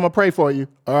 Okay, man, I'm going to pray for you.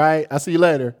 All right, I'll see you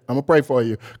later. I'm going to pray for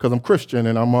you because I'm Christian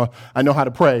and I know how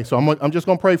to pray. So I'm just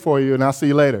going to pray for you and I'll see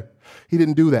you later. He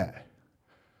didn't do that.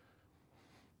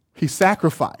 He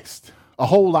sacrificed a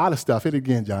whole lot of stuff. Hit it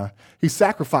again, John. He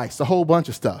sacrificed a whole bunch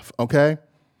of stuff, okay?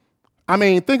 I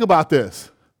mean, think about this.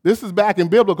 This is back in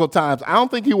biblical times. I don't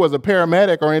think he was a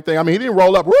paramedic or anything. I mean, he didn't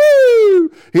roll up,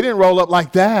 woo! He didn't roll up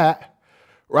like that,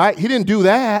 right? He didn't do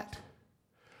that,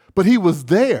 but he was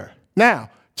there.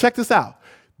 Now, check this out.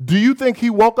 Do you think he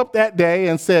woke up that day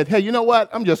and said, hey, you know what?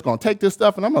 I'm just going to take this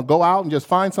stuff and I'm going to go out and just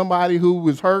find somebody who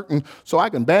was hurt and so I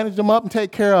can bandage them up and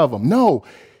take care of them? No,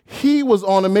 he was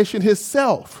on a mission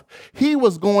himself. He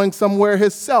was going somewhere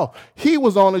himself. He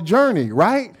was on a journey,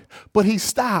 right? But he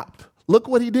stopped. Look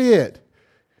what he did.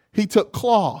 He took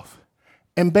cloth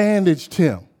and bandaged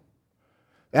him.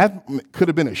 That could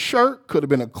have been a shirt, could have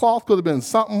been a cloth, could have been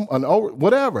something,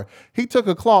 whatever. He took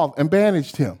a cloth and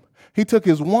bandaged him. He took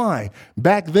his wine.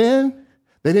 Back then,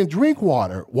 they didn't drink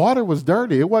water. Water was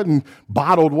dirty. It wasn't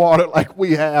bottled water like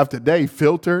we have today,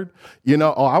 filtered. You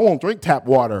know, oh, I won't drink tap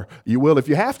water. You will if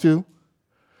you have to.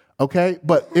 Okay,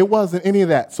 but it wasn't any of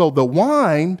that. So the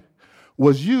wine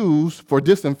was used for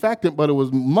disinfectant, but it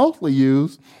was mostly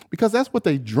used because that's what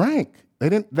they drank. They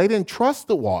didn't trust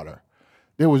the water.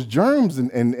 There was germs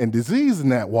and disease in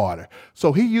that water.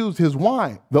 So he used his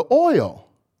wine. The oil,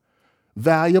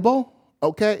 valuable.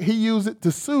 Okay, he used it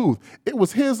to soothe. It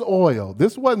was his oil.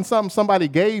 This wasn't something somebody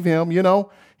gave him, you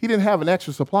know. He didn't have an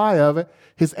extra supply of it.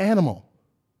 His animal.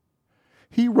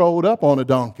 He rode up on a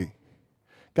donkey,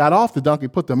 got off the donkey,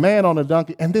 put the man on the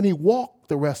donkey, and then he walked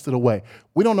the rest of the way.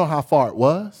 We don't know how far it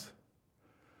was,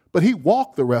 but he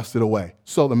walked the rest of the way.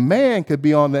 So the man could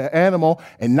be on the animal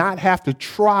and not have to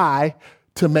try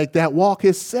to make that walk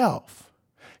himself.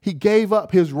 He gave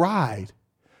up his ride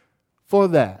for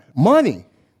that. Money.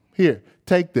 Here,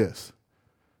 take this.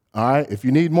 All right, if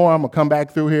you need more, I'm going to come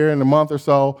back through here in a month or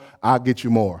so. I'll get you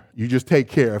more. You just take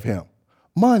care of him.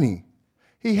 Money.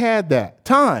 He had that.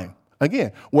 Time.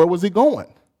 Again, where was he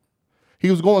going? He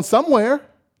was going somewhere,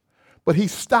 but he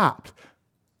stopped.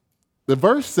 The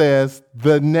verse says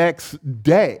the next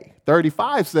day.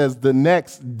 35 says the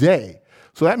next day.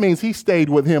 So that means he stayed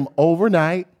with him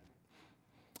overnight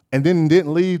and then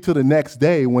didn't leave till the next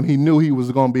day when he knew he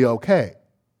was going to be okay.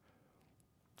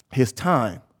 His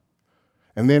time,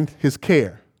 and then his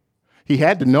care. He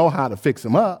had to know how to fix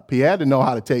him up. He had to know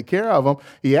how to take care of him.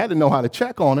 He had to know how to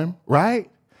check on him, right?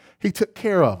 He took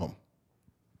care of him.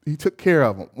 He took care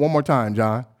of him. One more time,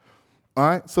 John. All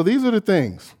right, so these are the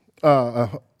things.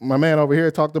 My man over here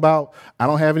talked about, I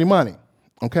don't have any money,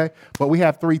 okay? But we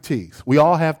have 3 T's. We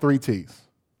all have 3 T's.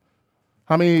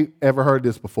 How many ever heard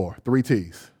this before? 3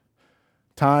 T's.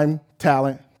 Time,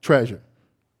 talent, treasure.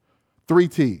 3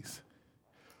 T's.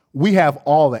 We have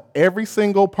all that. Every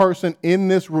single person in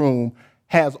this room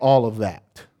has all of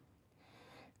that.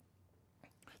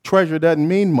 Treasure doesn't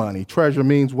mean money. Treasure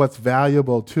means what's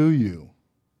valuable to you.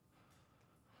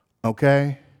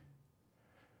 Okay?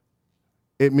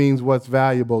 It means what's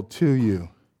valuable to you.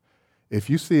 If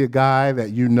you see a guy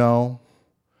that you know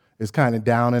is kind of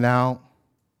down and out,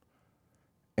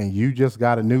 and you just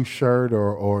got a new shirt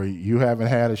or you haven't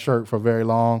had a shirt for very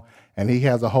long, and he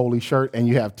has a holy shirt, and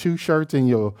you have 2 shirts in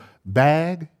your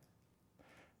bag,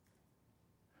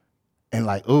 and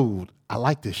like, ooh, I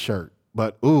like this shirt,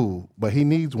 but he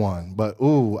needs one, but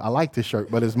I like this shirt,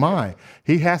 but it's mine.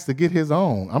 He has to get his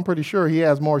own. I'm pretty sure he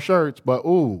has more shirts, but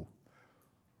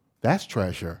that's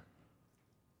treasure.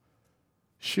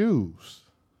 Shoes.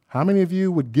 How many of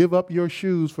you would give up your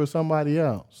shoes for somebody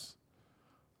else?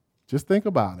 Just think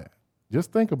about it.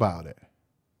 Just think about it.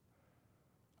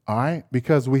 All right?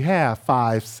 Because we have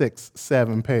 5, 6,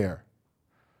 7 pair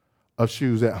of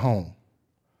shoes at home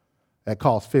that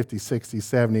cost $50, $60,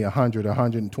 $70,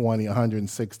 $100, $120,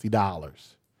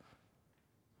 $160.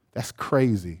 That's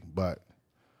crazy, but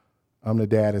I'm the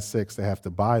dad of 6 that have to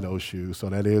buy those shoes, so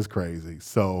that is crazy.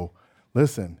 So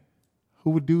listen,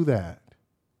 who would do that?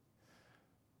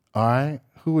 All right?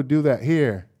 Who would do that?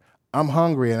 Here, I'm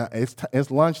hungry, and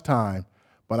it's lunchtime,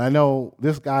 but I know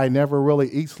this guy never really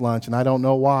eats lunch, and I don't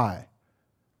know why.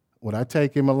 Would I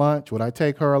take him a lunch? Would I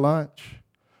take her a lunch?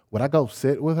 Would I go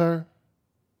sit with her?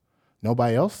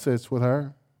 Nobody else sits with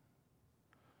her.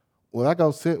 Would I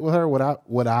go sit with her?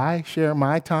 Would I share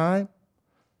my time?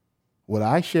 Would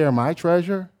I share my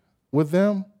treasure with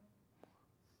them?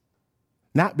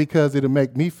 Not because it'll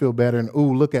make me feel better and,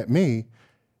 look at me.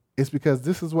 It's because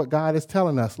this is what God is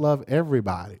telling us. Love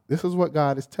everybody. This is what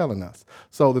God is telling us.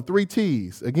 So the 3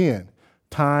 T's, again,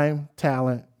 time,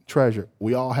 talent, treasure.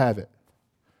 We all have it.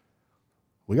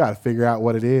 We got to figure out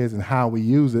what it is and how we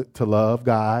use it to love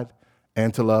God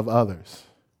and to love others,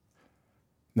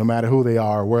 no matter who they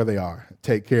are or where they are.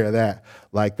 Take care of that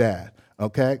like that.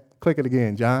 Okay? Click it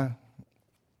again, John.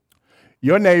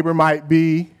 Your neighbor might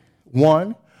be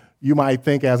one you might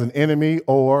think as an enemy,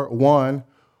 or one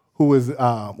who is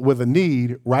with a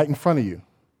need right in front of you.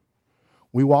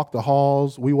 We walk the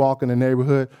halls, we walk in the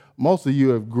neighborhood. Most of you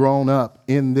have grown up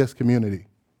in this community.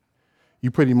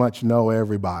 You pretty much know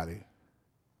everybody.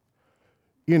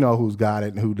 You know who's got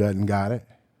it and who doesn't got it,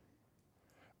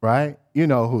 right? You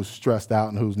know who's stressed out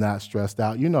and who's not stressed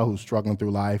out. You know who's struggling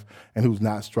through life and who's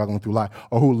not struggling through life,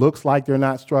 or who looks like they're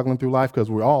not struggling through life, because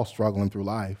we're all struggling through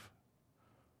life.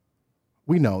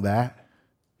 We know that.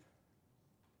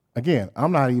 Again,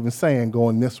 I'm not even saying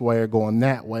going this way or going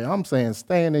that way. I'm saying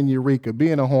staying in Eureka,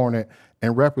 being a Hornet,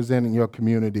 and representing your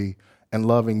community and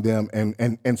loving them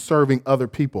and serving other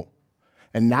people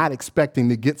and not expecting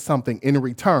to get something in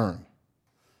return.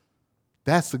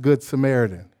 That's the Good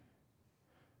Samaritan.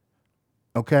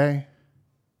 Okay?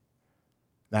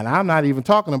 Now, I'm not even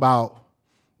talking about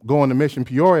going to Mission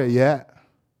Peoria yet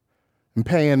and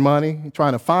paying money,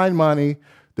 trying to find money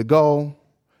to go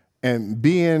and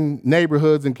be in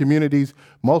neighborhoods and communities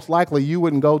most likely you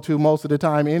wouldn't go to most of the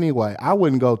time anyway. I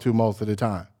wouldn't go to most of the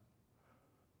time.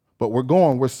 But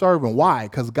we're serving. Why?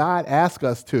 Because God asked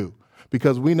us to.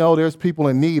 Because we know there's people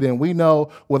in need, and we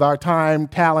know with our time,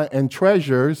 talent, and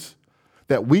treasures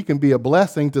that we can be a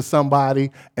blessing to somebody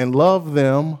and love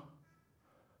them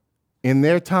in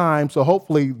their time, so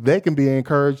hopefully they can be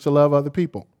encouraged to love other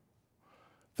people.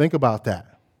 Think about that.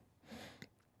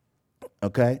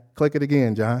 Okay, click it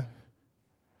again, John.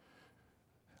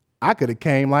 I could have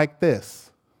came like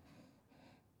this.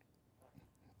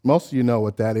 Most of you know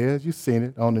what that is. You've seen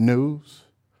it on the news.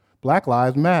 Black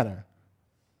Lives Matter.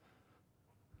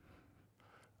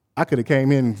 I could have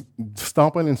came in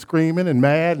stomping and screaming and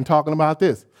mad and talking about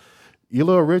this. You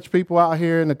little rich people out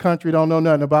here in the country don't know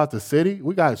nothing about the city.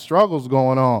 We got struggles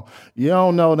going on. You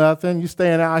don't know nothing. You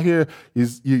staying out here.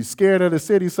 You're scared of the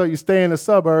city, so you stay in the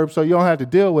suburbs so you don't have to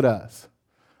deal with us.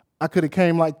 I could have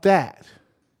came like that.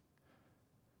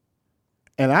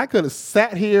 And I could have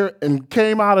sat here and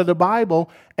came out of the Bible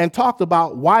and talked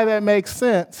about why that makes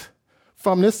sense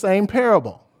from this same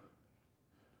parable.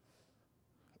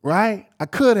 Right? I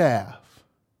could have.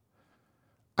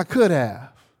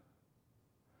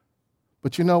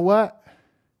 But you know what?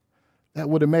 That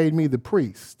would have made me the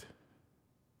priest.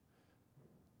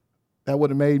 That would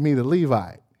have made me the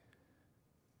Levite.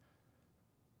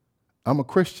 I'm a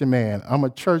Christian man. I'm a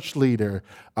church leader.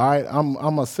 All right,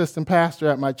 I'm assistant pastor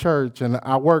at my church, and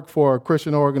I work for a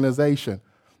Christian organization,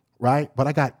 right? But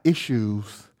I got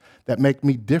issues that make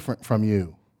me different from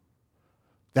you.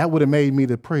 That would have made me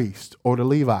the priest or the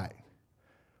Levite.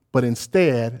 But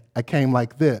instead, I came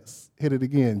like this. Hit it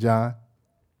again, John.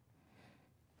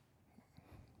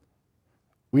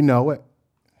 We know it.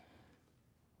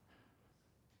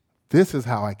 This is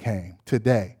how I came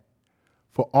today.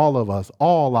 For all of us,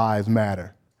 all lives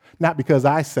matter. Not because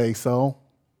I say so,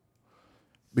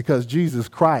 because Jesus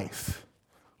Christ,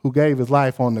 who gave his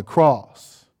life on the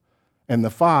cross, and the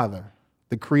Father,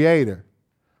 the Creator,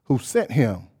 who sent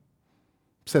him,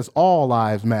 says all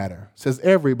lives matter, says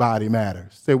everybody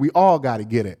matters, says we all got to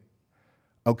get it,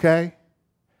 okay?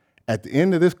 At the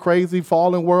end of this crazy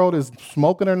fallen world, is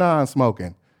smoking or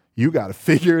non-smoking, you got to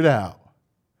figure it out.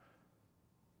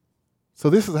 So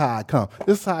this is how I come.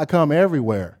 This is how I come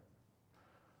everywhere.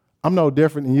 I'm no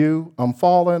different than you. I'm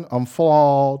fallen. I'm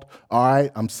flawed. All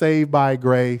right. I'm saved by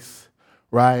grace.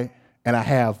 Right. And I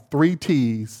have 3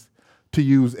 T's to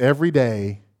use every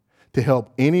day to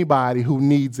help anybody who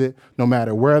needs it, no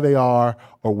matter where they are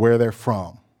or where they're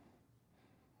from.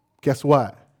 Guess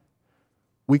what?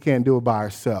 We can't do it by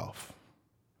ourselves.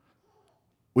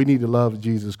 We need the love of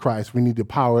Jesus Christ. We need the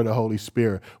power of the Holy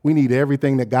Spirit. We need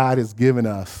everything that God has given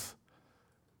us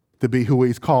to be who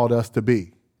he's called us to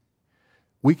be.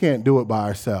 We can't do it by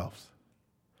ourselves.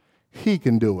 He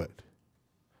can do it.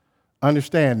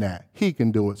 Understand that. He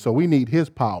can do it. So we need his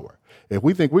power. If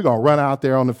we think we're going to run out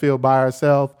there on the field by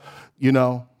ourselves,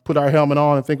 put our helmet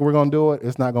on and think we're going to do it,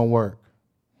 it's not going to work.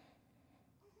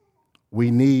 We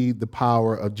need the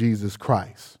power of Jesus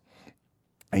Christ.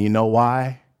 And you know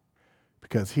why?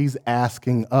 Because he's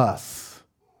asking us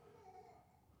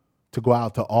to go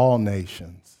out to all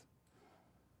nations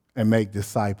and make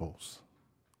disciples,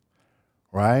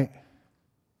 right?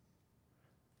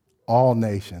 All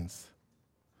nations.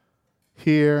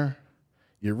 Here,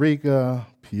 Eureka,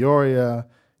 Peoria,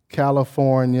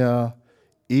 California,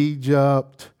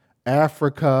 Egypt,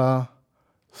 Africa,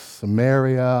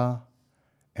 Samaria,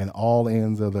 and all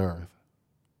ends of the earth.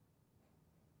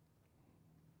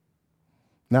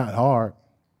 Not hard.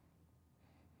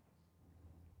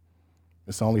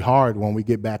 It's only hard when we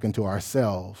get back into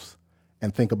ourselves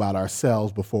and think about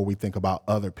ourselves before we think about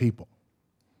other people.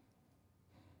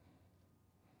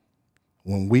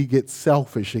 When we get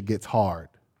selfish, it gets hard.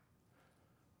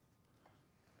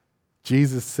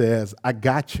 Jesus says, I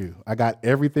got you. I got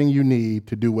everything you need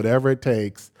to do whatever it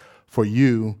takes for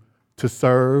you to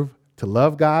serve, to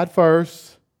love God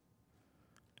first,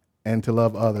 and to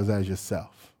love others as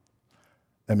yourself.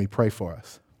 Let me pray for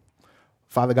us.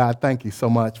 Father God, thank you so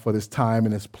much for this time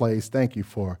and this place. Thank you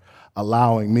for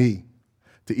allowing me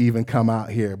to even come out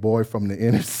here, boy, from the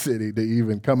inner city, to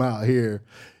even come out here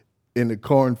in the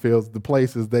cornfields, the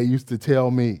places they used to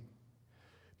tell me,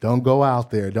 don't go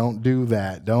out there, don't do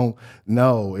that,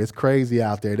 no, it's crazy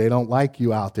out there, they don't like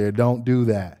you out there, don't do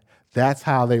that. That's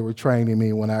how they were training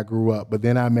me when I grew up. But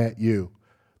then I met you,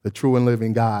 the true and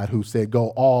living God, who said, go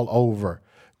all over,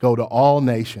 go to all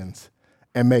nations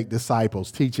and make disciples,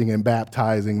 teaching and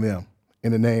baptizing them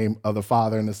in the name of the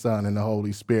Father and the Son and the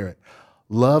Holy Spirit,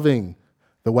 loving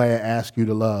the way I ask you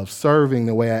to love, serving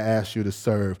the way I ask you to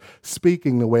serve,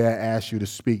 speaking the way I ask you to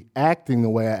speak, acting the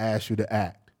way I ask you to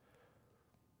act,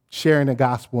 sharing the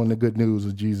gospel and the good news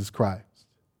of Jesus Christ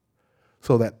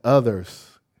so that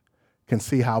others can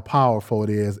see how powerful it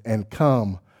is and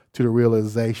come to the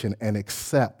realization and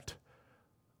accept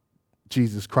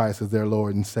Jesus Christ as their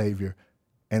Lord and Savior.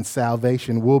 And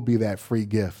salvation will be that free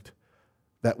gift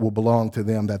that will belong to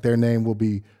them, that their name will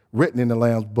be written in the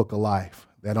Lamb's Book of Life,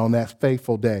 that on that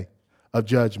faithful day of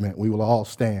judgment, we will all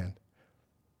stand.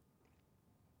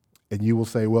 And you will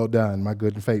say, well done, my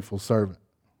good and faithful servant.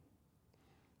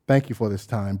 Thank you for this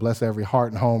time. Bless every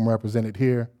heart and home represented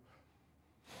here.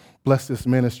 Bless this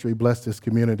ministry, bless this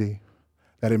community,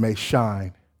 that it may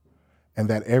shine, and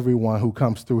that everyone who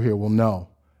comes through here will know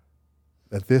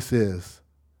that this is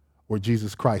where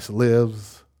Jesus Christ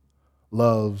lives,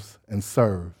 loves, and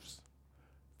serves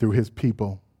through his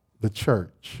people, the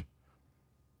church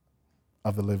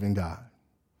of the living God.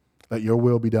 Let your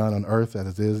will be done on earth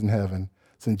as it is in heaven.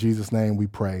 It's in Jesus' name we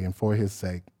pray, and for his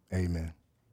sake, amen.